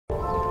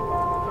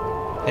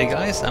Hey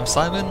guys, I'm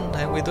Simon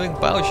and we're doing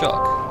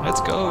Bioshock.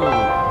 Let's go!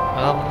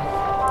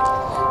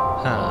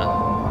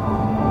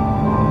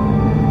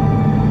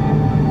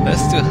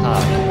 Let's do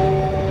hard.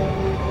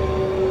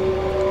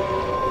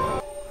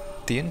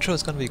 The intro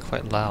is gonna be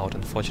quite loud,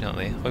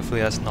 unfortunately. Hopefully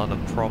that's not a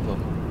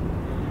problem.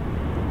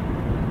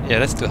 Yeah,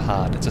 let's do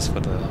hard, just for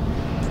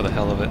the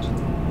hell of it.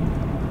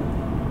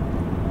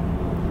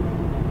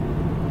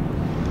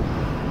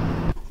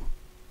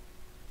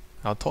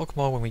 I'll talk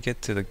more when we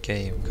get to the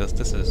game, because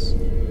this is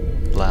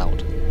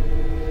loud.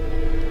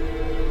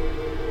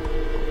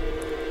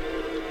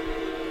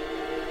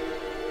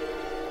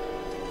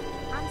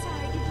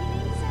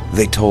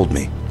 They told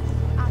me,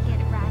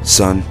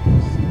 son,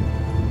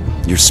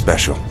 you're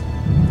special.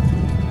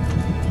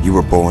 You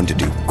were born to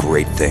do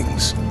great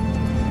things.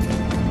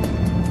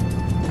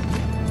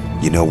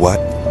 You know what?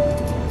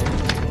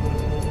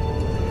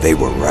 They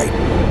were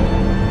right.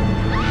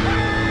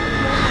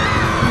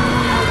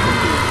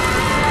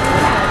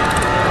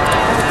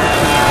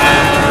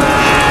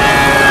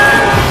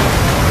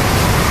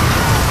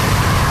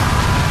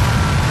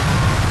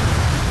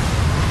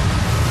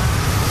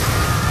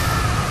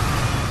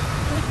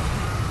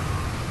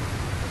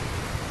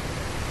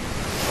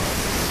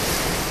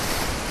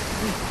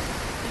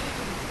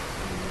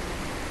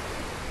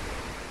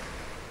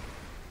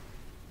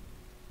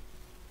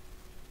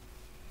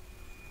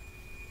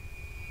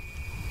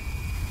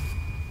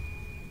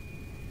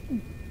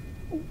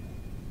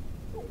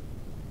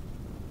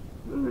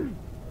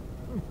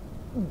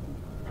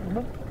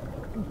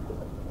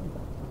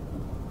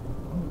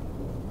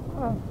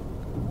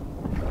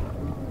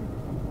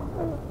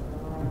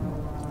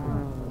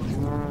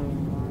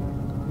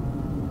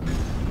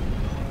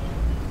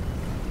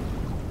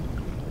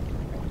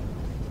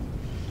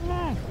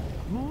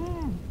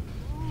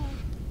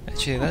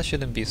 Actually, that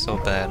shouldn't be so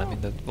bad. I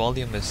mean, the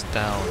volume is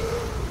down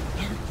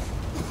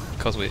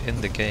because we're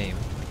in the game.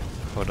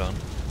 Hold on.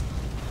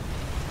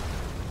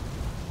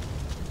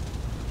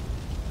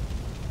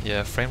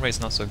 Yeah, frame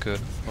rate's not so good.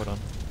 Hold on.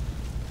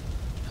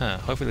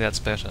 Hopefully that's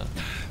better.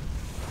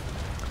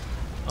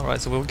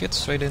 Alright, so we'll get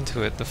straight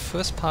into it. The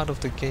first part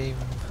of the game...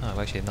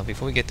 actually, no,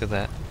 before we get to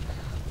that...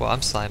 Well,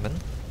 I'm Simon.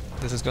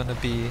 This is gonna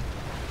be...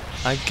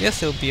 I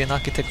guess it'll be an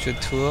architecture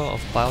tour of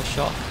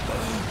Bioshock.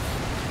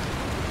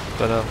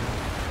 But,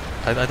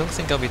 I don't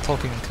think I'll be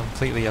talking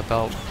completely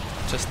about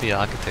just the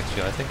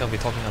architecture. I think I'll be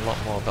talking a lot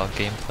more about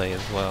gameplay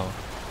as well.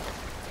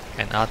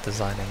 And art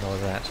design and all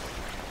that.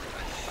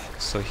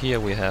 So here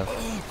we have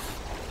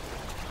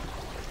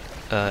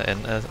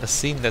a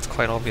scene that's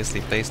quite obviously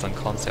based on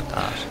concept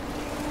art.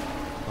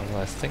 Although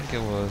I think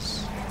it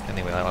was...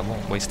 Anyway, I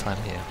won't waste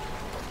time here.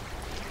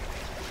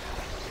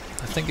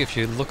 I think if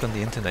you look on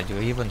the internet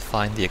you'll even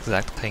find the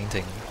exact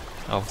painting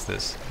of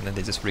this, and then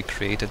they just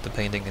recreated the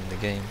painting in the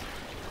game.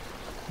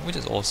 Which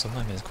is awesome,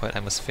 I mean it's quite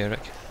atmospheric.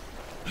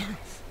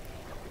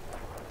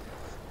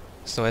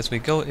 So as we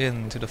go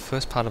into the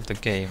first part of the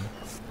game,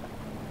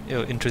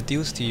 it'll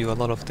introduce to you a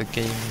lot of the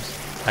game's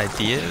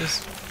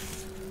ideas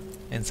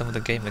and some of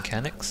the game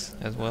mechanics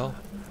as well.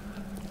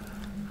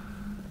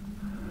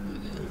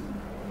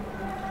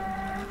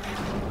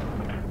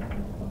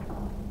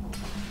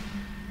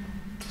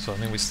 So I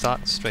mean we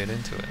start straight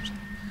into it.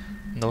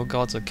 No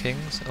gods or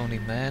kings, only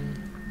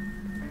man.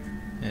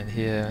 And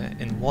here,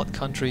 in what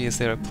country is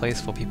there a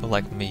place for people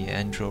like me,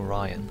 Andrew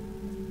Ryan?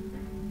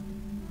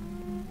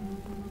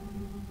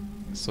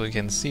 So you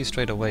can see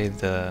straight away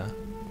the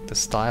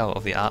style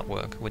of the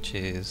artwork, which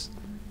is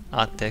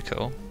Art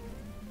Deco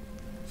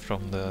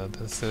from the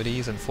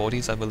 30s and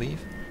 40s, I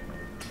believe.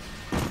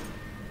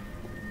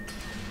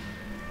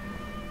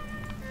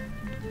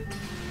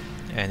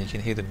 And you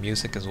can hear the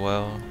music as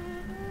well.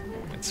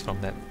 It's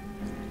from that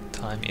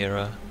time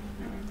era.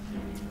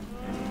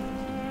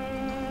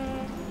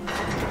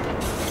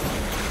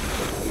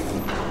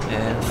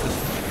 And the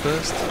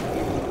first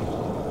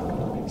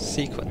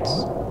sequence,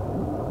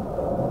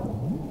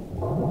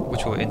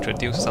 which will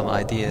introduce some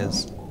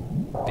ideas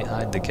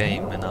behind the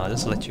game, and I'll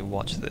just let you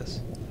watch this.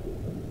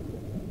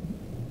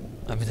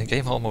 I mean, the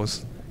game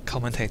almost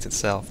commentates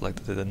itself,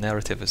 like the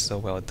narrative is so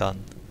well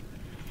done.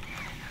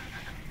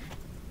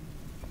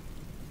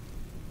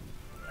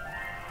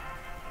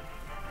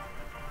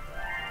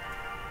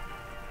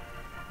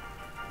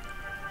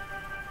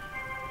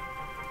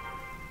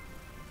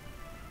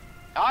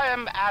 I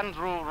am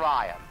Andrew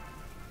Ryan,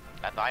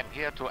 and I'm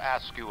here to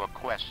ask you a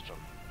question.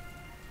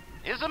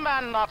 Is a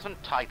man not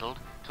entitled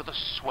to the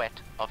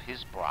sweat of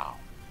his brow?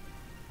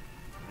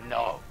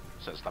 No,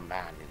 says the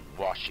man in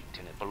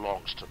Washington, it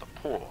belongs to the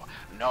poor.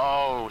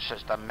 No,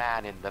 says the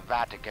man in the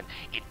Vatican,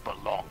 it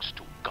belongs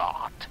to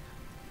God.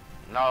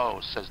 No,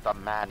 says the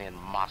man in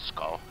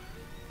Moscow,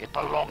 it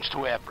belongs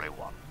to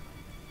everyone.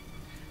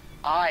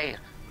 I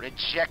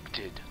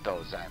rejected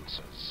those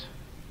answers.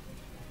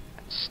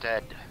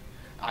 Instead,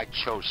 I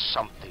chose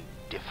something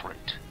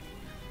different.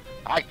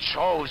 I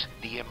chose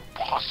the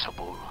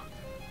impossible.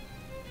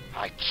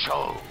 I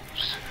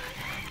chose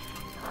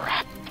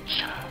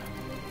Rapture.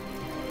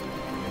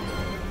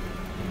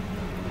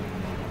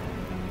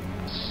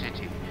 A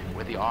city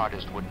where the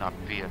artist would not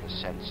fear the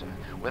censor,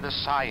 where the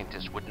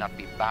scientist would not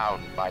be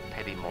bound by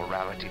petty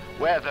morality,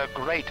 where the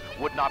great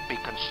would not be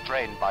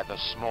constrained by the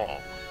small.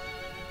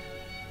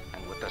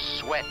 And with the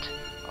sweat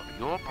of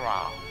your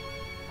brow,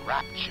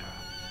 Rapture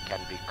can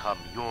become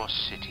your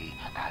city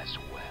as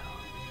well.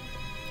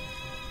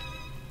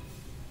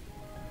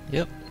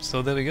 Yep,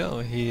 so there we go.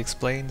 He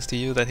explains to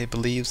you that he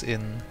believes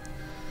in...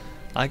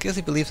 I guess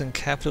he believes in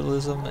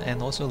capitalism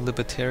and also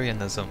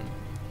libertarianism.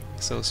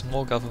 So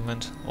small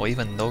government, or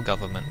even no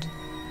government.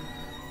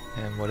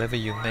 And whatever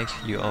you make,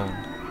 you own.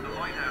 The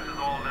White House is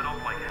all lit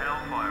up like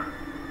hellfire.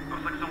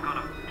 Looks like some kind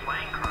of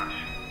plane crash.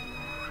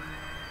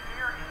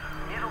 Here in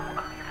the middle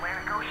of the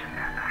Atlantic Ocean.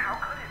 How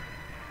could it?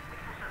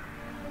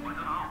 I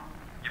don't know.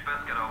 You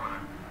best get over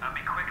there. And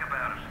be quick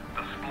about it.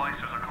 The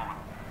splicers are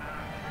coming.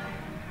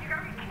 You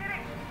gotta be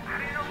kidding.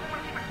 How do you know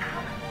someone's even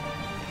coming?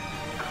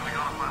 Because we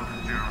gotta plant the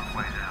steer on the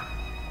way down.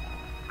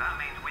 That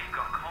means we've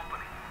got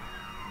company.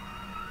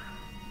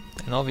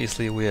 And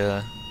obviously we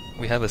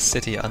have a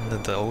city under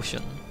the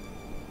ocean.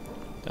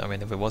 I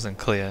mean, if it wasn't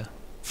clear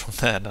from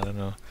that, I don't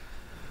know.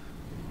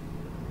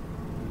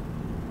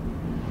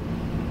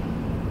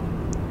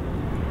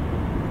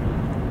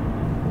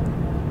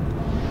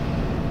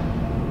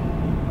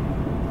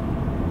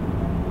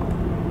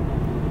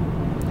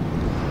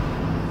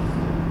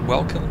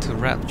 Welcome to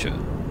Rapture.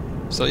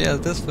 So yeah,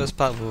 this first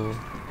part will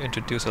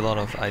introduce a lot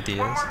of ideas.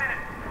 One more minute.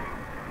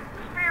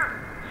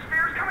 The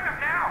spear's coming up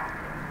now.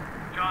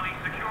 Johnny,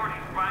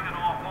 security's banging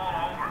off all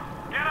over.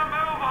 Get a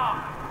move on.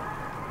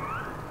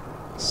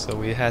 So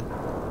we had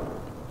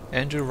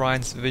Andrew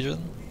Ryan's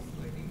vision,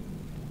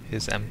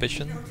 his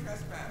ambition,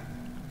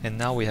 and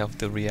now we have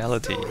the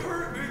reality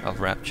of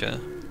Rapture.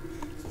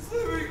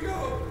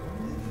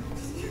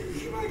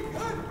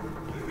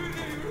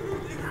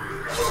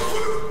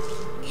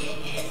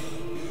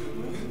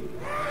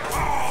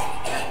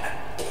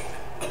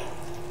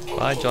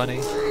 Bye, Johnny.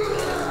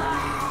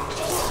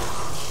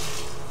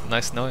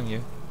 Nice knowing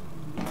you.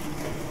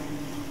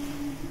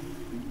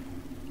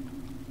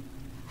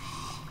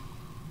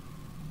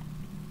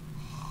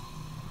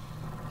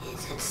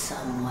 Is it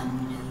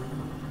someone new?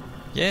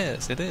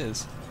 Yes, it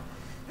is.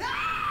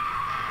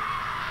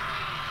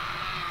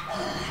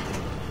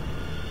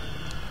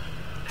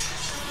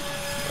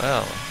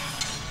 Well,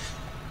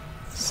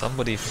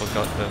 somebody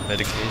forgot the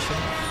medication.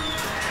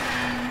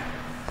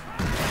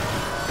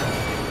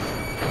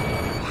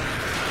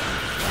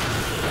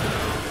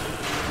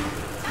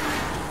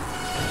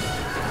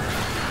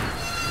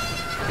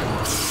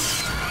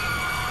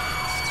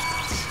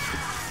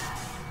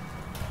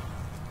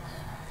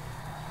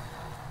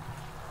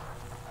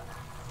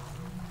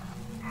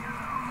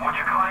 Would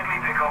you kindly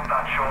pick up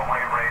that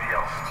shortwave radio?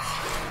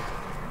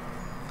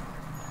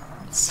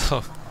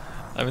 So,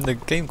 I mean, the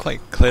game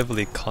quite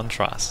cleverly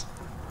contrasts.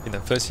 You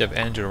know, first you have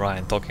Andrew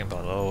Ryan talking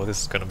about, oh,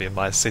 this is gonna be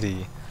my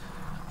city.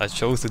 I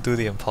chose to do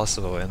the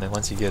impossible, and then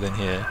once you get in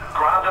here,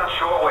 Grab that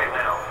shortwave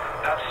now.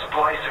 That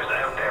splicer's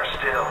out there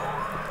still.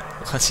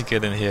 once you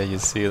get in here, you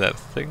see that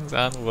things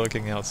aren't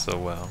working out so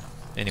well.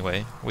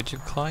 Anyway, would you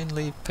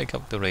kindly pick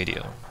up the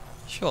radio?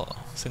 Sure,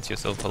 since you're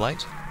so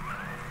polite.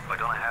 I don't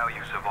know how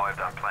you survived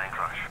that plane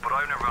crash, but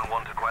I've never been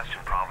one to question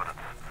Providence.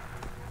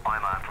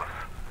 I'm Atlas,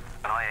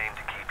 and I aim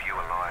to keep you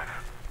alive.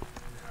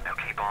 Now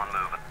keep on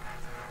moving.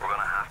 We're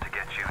gonna have to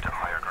get you to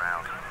higher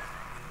ground.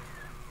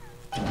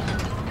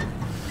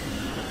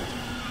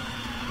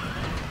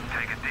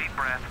 Take a deep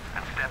breath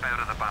and step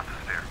out of the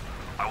bathysphere.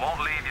 I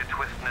won't leave you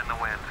twisting in the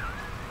wind.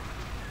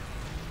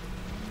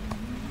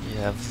 You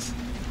have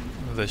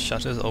the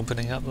shutters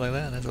opening up like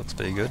that. That looks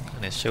pretty good.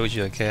 And it shows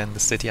you again the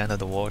city under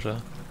the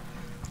water.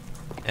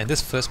 And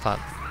this first part,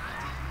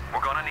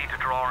 We're gonna need to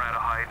draw her out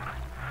of hiding,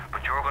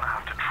 but you're gonna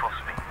have to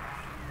trust me.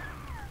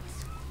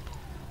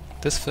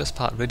 this first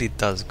part really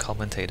does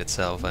commentate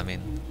itself. I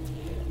mean,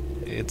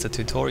 it's a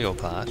tutorial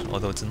part,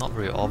 although it's not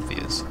very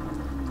obvious.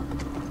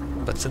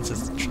 But since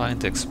it's trying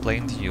to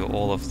explain to you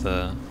all of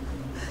the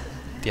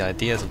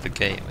ideas of the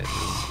game, I'll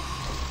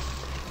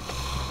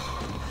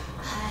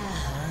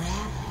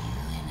wrap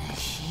you in a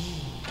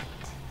sheet.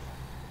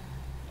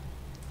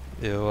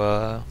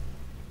 you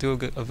do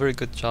a very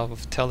good job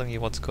of telling you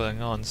what's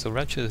going on. So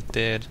Rapture is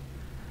dead,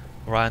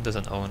 Ryan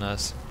doesn't own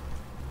us.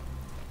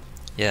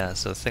 Yeah,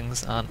 so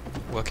things aren't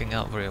working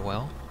out very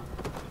well.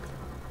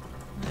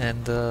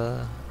 And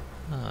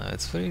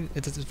it's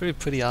very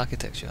pretty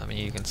architecture. I mean,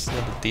 you can see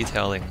all the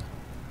detailing.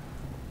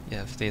 You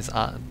have these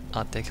Art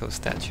Deco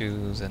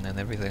statues and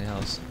everything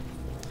else.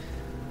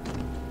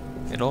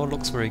 It all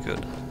looks very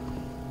good.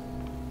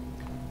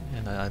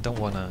 And I don't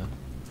want to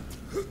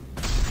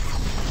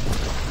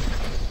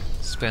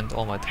spend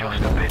all my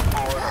time. Just a bit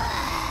more.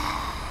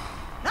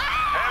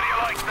 How do you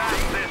like that,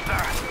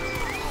 sister?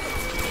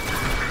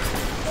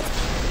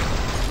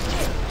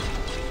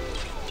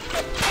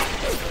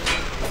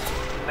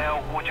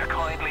 Now, would you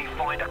kindly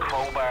find a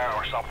crowbar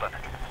or something?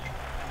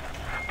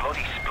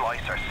 Bloody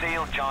splicer,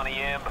 seal Johnny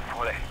in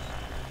before they...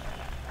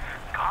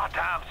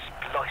 Goddamn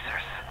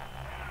splicers.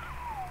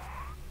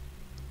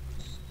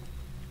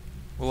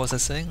 What was I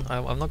saying?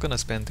 I'm not gonna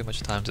spend too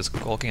much time just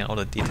gawking at all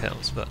the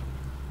details, but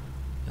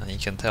you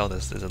can tell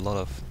there's a lot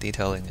of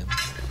detailing and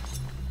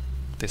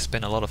they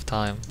spend a lot of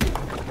time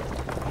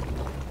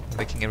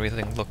making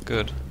everything look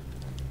good.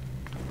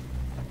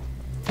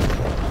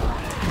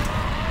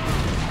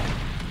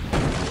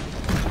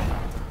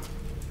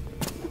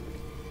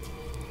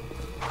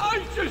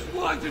 I just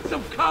wanted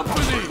some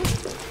company!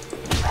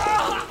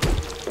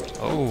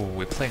 Oh,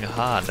 we're playing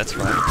hard, that's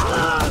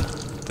right.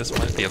 This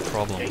might be a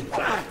problem.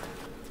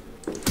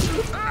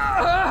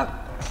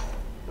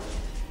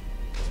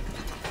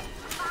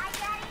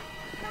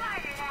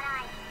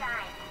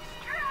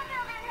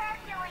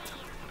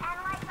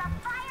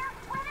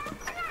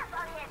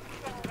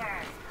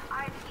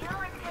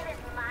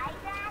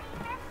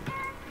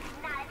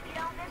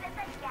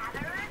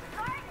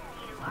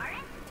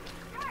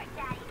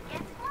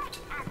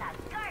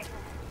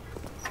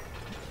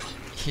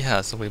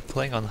 Yeah, so we're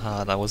playing on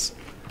hard.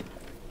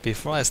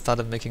 Before I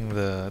started making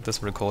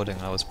this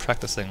recording, I was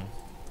practicing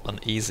on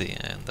easy,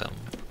 and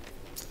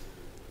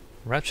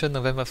Rapture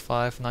November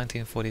 5,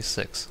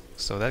 1946.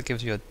 So that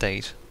gives you a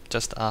date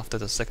just after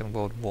the Second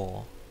World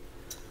War.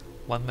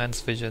 One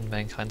man's vision,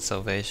 mankind's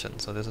salvation.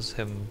 So this is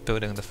him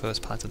building the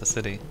first part of the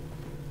city.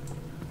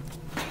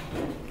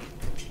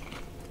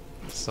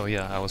 So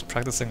yeah, I was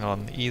practicing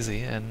on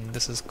easy, and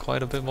this is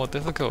quite a bit more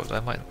difficult. I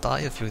might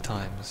die a few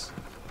times,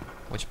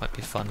 which might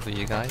be fun for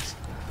you guys.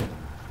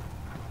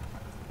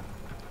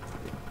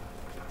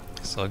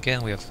 So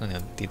again, we have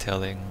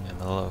detailing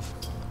and a lot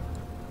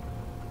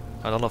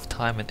of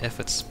time and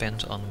effort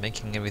spent on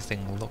making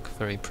everything look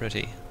very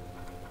pretty,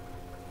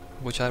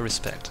 which I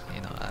respect.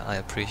 I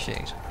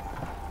appreciate.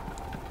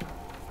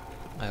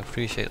 I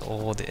appreciate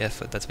all the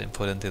effort that's been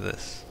put into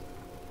this,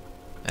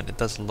 and it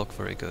does look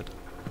very good.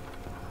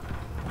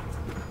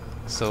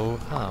 So,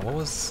 what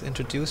was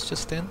introduced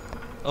just then?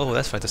 Oh,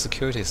 that's right, the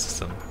security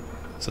system.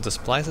 So the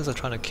splicers are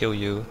trying to kill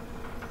you.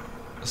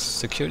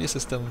 Security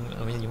system,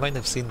 I mean, you might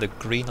have seen the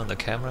green on the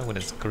camera. When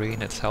it's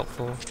green, it's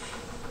helpful.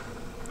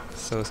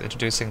 So it's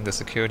introducing the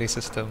security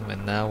system,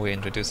 and now we're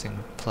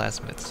introducing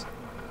plasmids.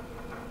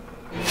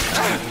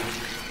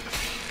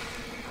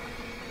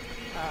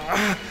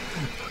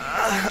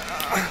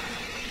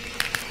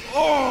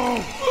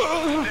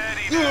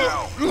 Steady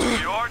now.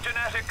 Your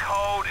genetic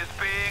code is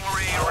being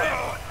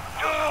rewritten.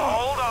 Just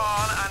hold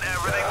on and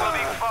everything will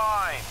be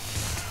fine.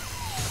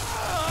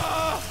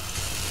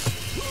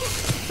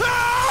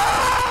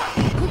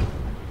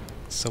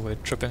 So we're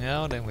tripping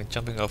out and we're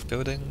jumping off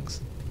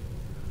buildings.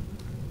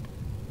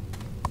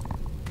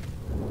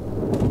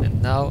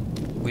 And now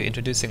we're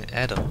introducing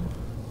Adam.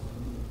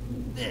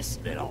 This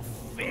little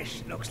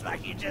fish looks like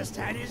he just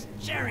had his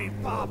cherry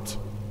popped.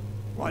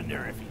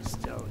 Wonder if he's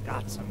still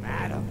got some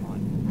Adam on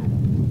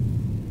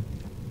him.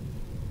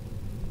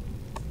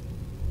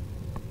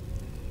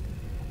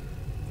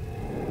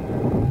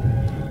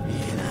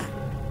 Hear that?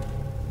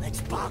 Let's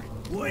buck.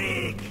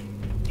 Weak!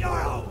 You're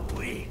a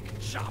weak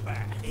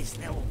chopper. This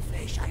little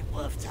fish ain't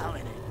worth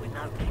towing it with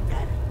no big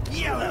daddy.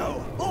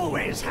 Yellow!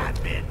 Always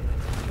have been.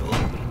 You'll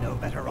be no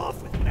better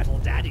off with Metal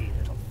Daddy,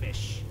 little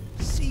fish.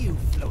 See you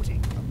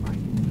floating from my...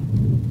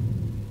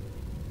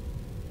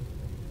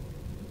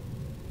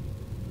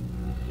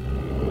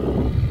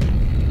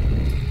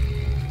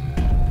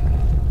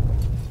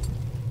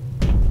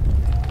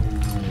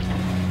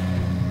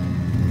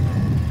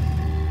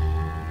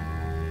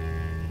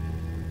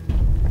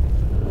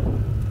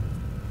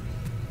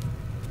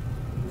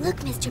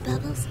 Look, Mr.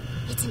 Bubbles,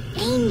 it's an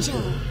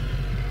angel.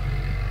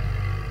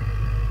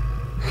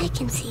 I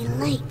can see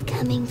light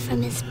coming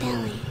from his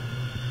belly.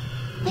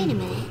 Wait a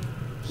minute,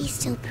 he's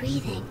still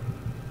breathing.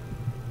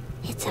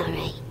 It's all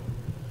right.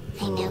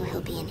 I know he'll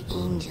be an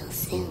angel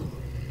soon.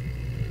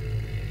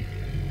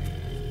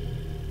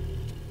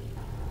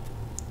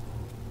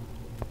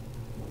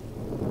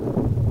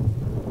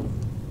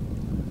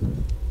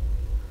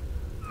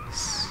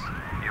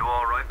 You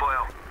alright,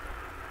 boyo?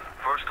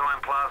 First time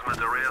plasma's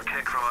a real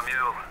kick from a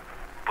mule.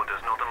 But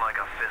there's nothing like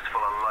a fistful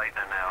of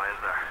lightning now, is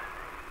there?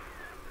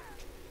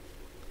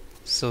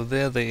 So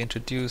there they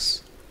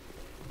introduce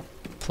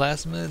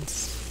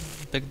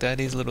plasmids, Big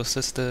Daddy's little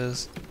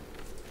sisters.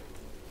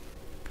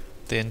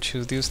 They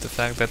introduce the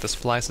fact that the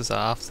splicers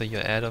are after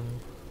your atom.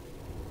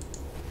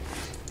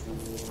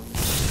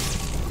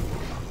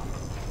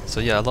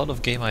 So yeah, a lot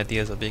of game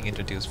ideas are being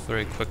introduced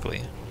very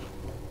quickly.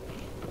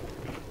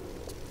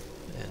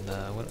 And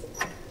what?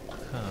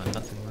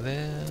 Nothing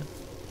there.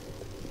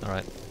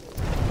 Alright.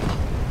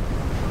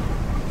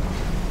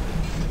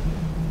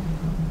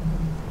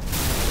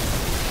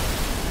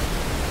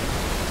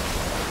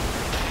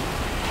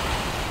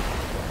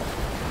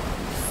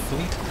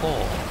 Fleet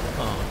Hall.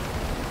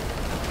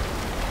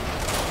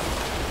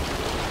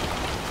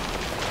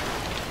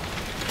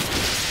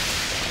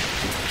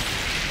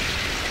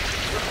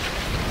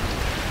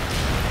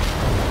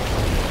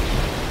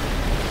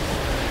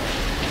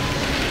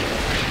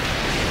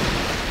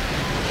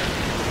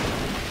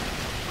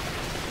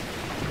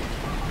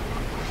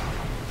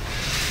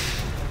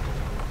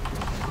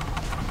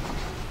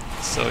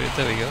 So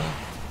there we go.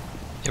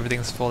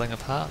 everything's falling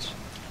apart.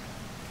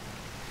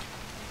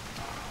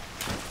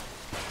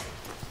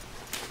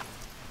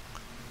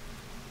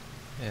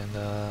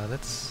 And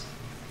let's...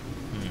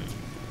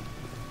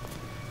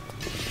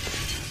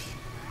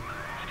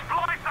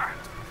 Splicer!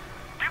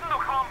 Give him the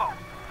combo.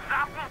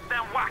 Zap him,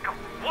 then whack him.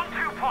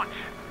 1-2 punch.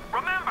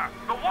 Remember,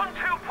 the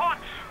 1-2 punch!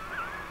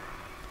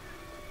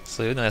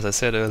 So, you know, as I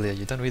said earlier,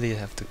 you don't really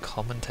have to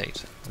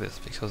commentate this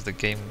because the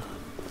game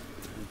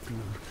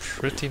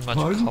pretty much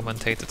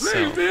commentates itself.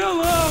 Leave me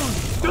alone!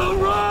 Don't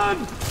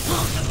run!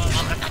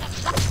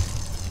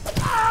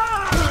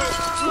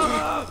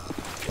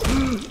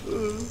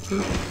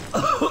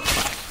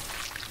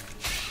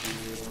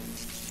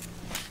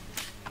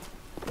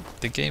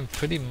 The game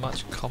pretty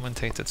much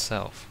commentates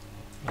itself.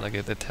 Like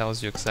it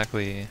tells you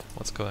exactly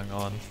what's going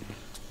on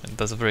and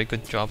does a very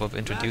good job of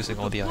introducing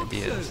all the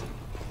ideas.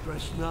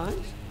 Dress nice,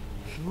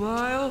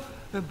 smile,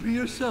 and be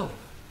yourself.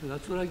 And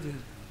that's what I did.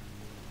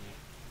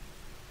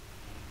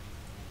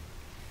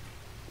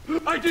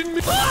 I didn't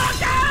mean—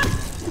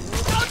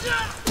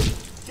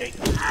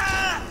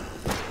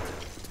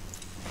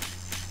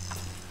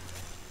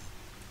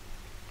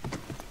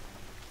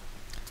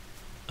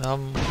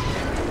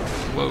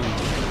 Whoa.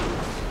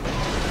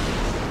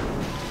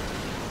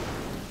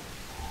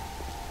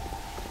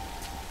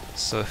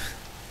 So,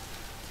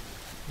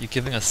 you're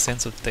giving a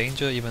sense of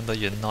danger even though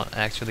you're not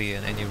actually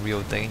in any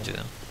real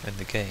danger in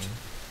the game,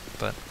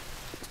 but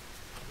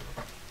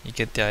you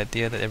get the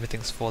idea that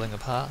everything's falling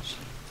apart.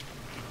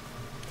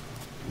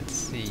 Let's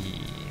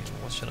see,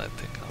 what should I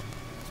pick up?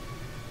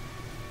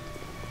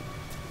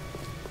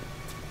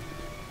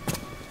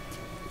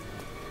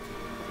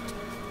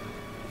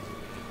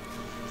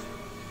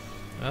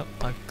 Well,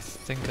 I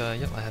think,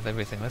 yep, I have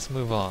everything. Let's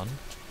move on.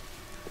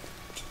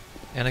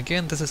 And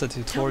again, this is a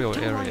tutorial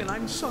area. Ryan,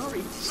 I'm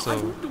sorry. So I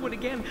won't do it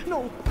again.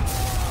 No.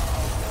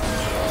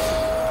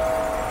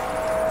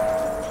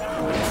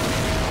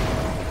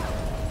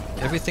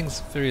 everything's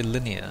very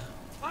linear.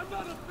 I'm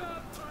not a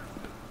bad person.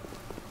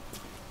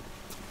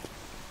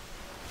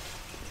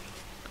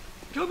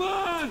 Come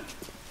on!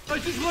 I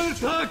just want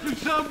to talk to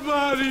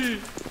somebody!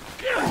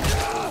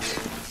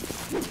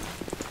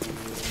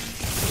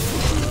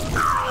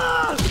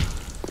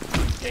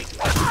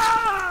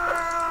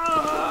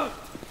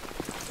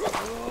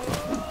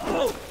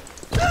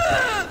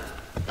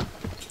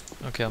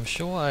 Okay, I'm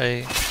sure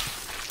I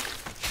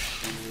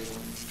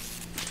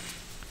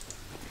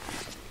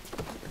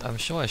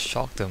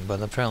shocked him,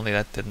 but apparently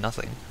that did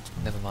nothing.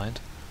 Never mind.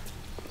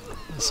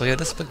 So yeah,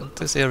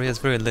 this area is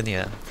very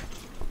linear.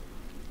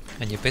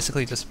 And you're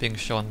basically just being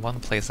shown one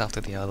place after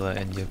the other,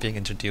 and you're being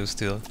introduced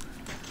to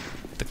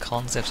the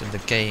concepts in the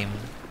game,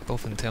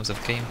 both in terms of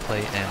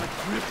gameplay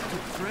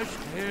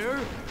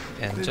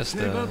and just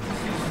the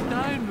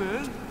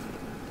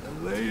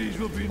ladies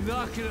will be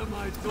knocking at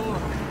my door.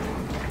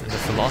 and the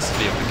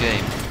philosophy of the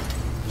game.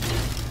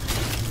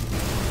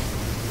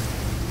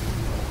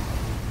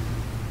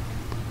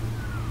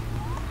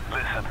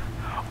 Listen,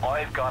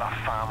 I've got a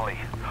family.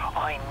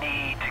 I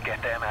need to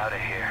get them out of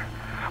here.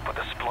 But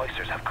the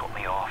splicers have cut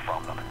me off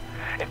from them.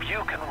 If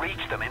you can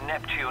reach them in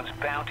Neptune's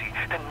bounty,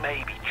 then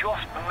maybe,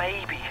 just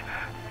maybe...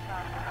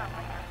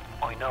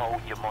 I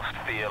know you must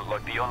feel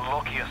like the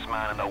unluckiest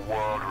man in the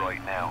world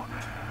right now,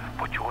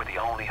 but you're the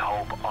only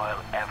hope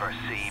I'll ever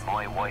see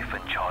my wife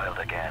and child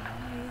again.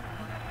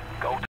 Go to